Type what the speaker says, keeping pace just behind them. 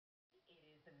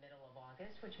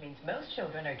which means most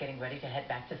children are getting ready to head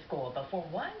back to school. But for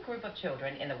one group of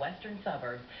children in the western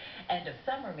suburbs, end of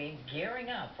summer means gearing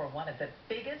up for one of the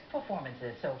biggest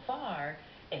performances so far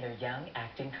in their young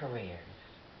acting careers.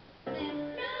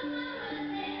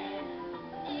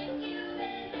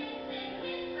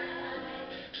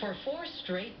 For 4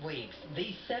 straight weeks,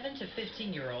 these 7 to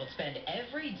 15-year-olds spend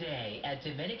every day at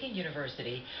Dominican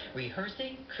University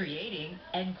rehearsing, creating,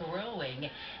 and growing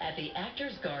at the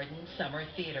Actors Garden Summer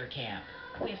Theater Camp.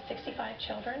 We have 65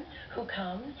 children who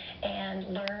come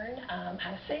and learn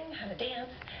how to sing, how to dance,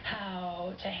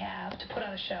 how to put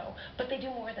on a show. But they do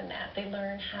more than that. They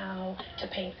learn how to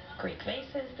paint Greek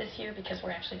vases this year because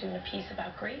we're actually doing a piece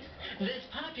about Greece. This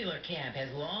popular camp has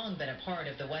long been a part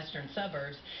of the western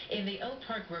suburbs in the Oak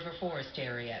Park River Forest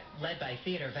area, led by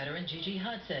theater veteran Gigi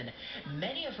Hudson.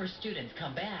 Many of her students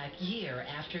come back year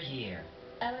after year.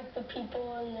 I like the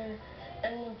people and they're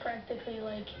practically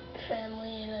like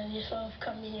family, and I just love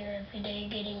coming here every day,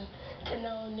 getting to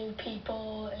know new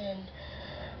people and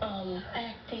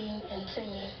acting and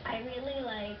singing. I really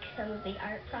like some of the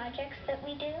art projects that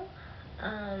we do.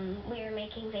 We are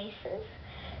making vases,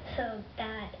 so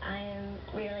that I am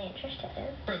really interested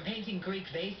in. From painting Greek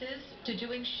vases to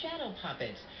doing shadow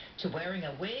puppets to wearing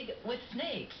a wig with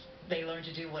snakes, they learn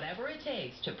to do whatever it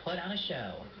takes to put on a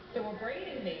show. So we're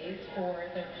braiding these for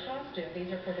the costume.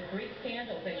 These are for the Greek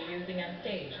sandals that you're using on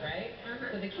stage, right?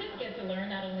 So the kids get to learn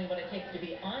not only what it takes to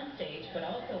be on stage, but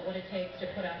also what it takes to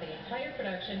put on the entire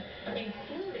production,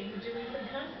 including doing some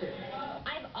costumes.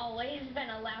 I've always been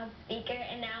a loud speaker,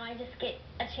 and now I just get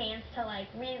a chance to like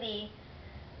really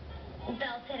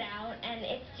belt it out, and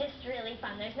it's just really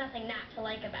fun. There's nothing not to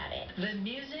like about it. The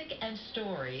music and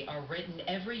story are written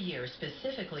every year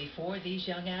specifically for these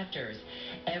young actors.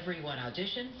 Everyone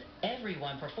auditions,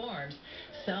 everyone performs.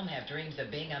 Some have dreams of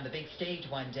being on the big stage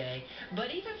one day, but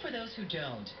even for those who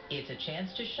don't, it's a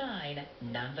chance to shine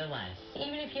nonetheless.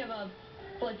 Even if you have a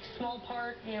small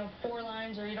part, 4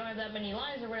 lines, or you don't have that many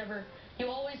lines or whatever, you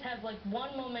always have like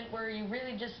one moment where you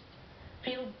really just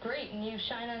feel great and you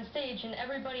shine on stage, and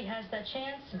everybody has that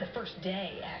chance. The first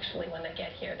day, actually, when they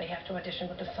get here, they have to audition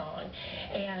with the song,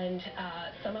 and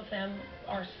some of them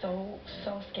are so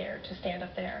scared to stand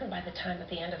up there. And by the time at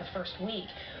the end of the first week,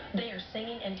 they are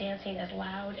singing and dancing as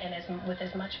loud and with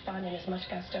as much fun and as much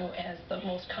gusto as the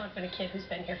most confident kid who's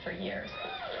been here for years.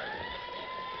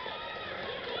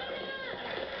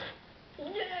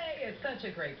 It's such a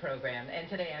great program, and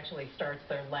today actually starts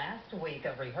their last week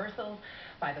of rehearsals.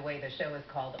 By the way, the show is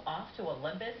called Off to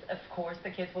Olympus. Of course,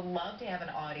 the kids would love to have an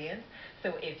audience,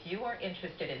 so if you are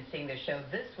interested in seeing the show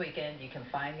this weekend, you can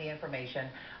find the information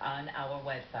on our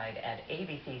website at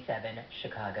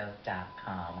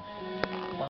abc7chicago.com.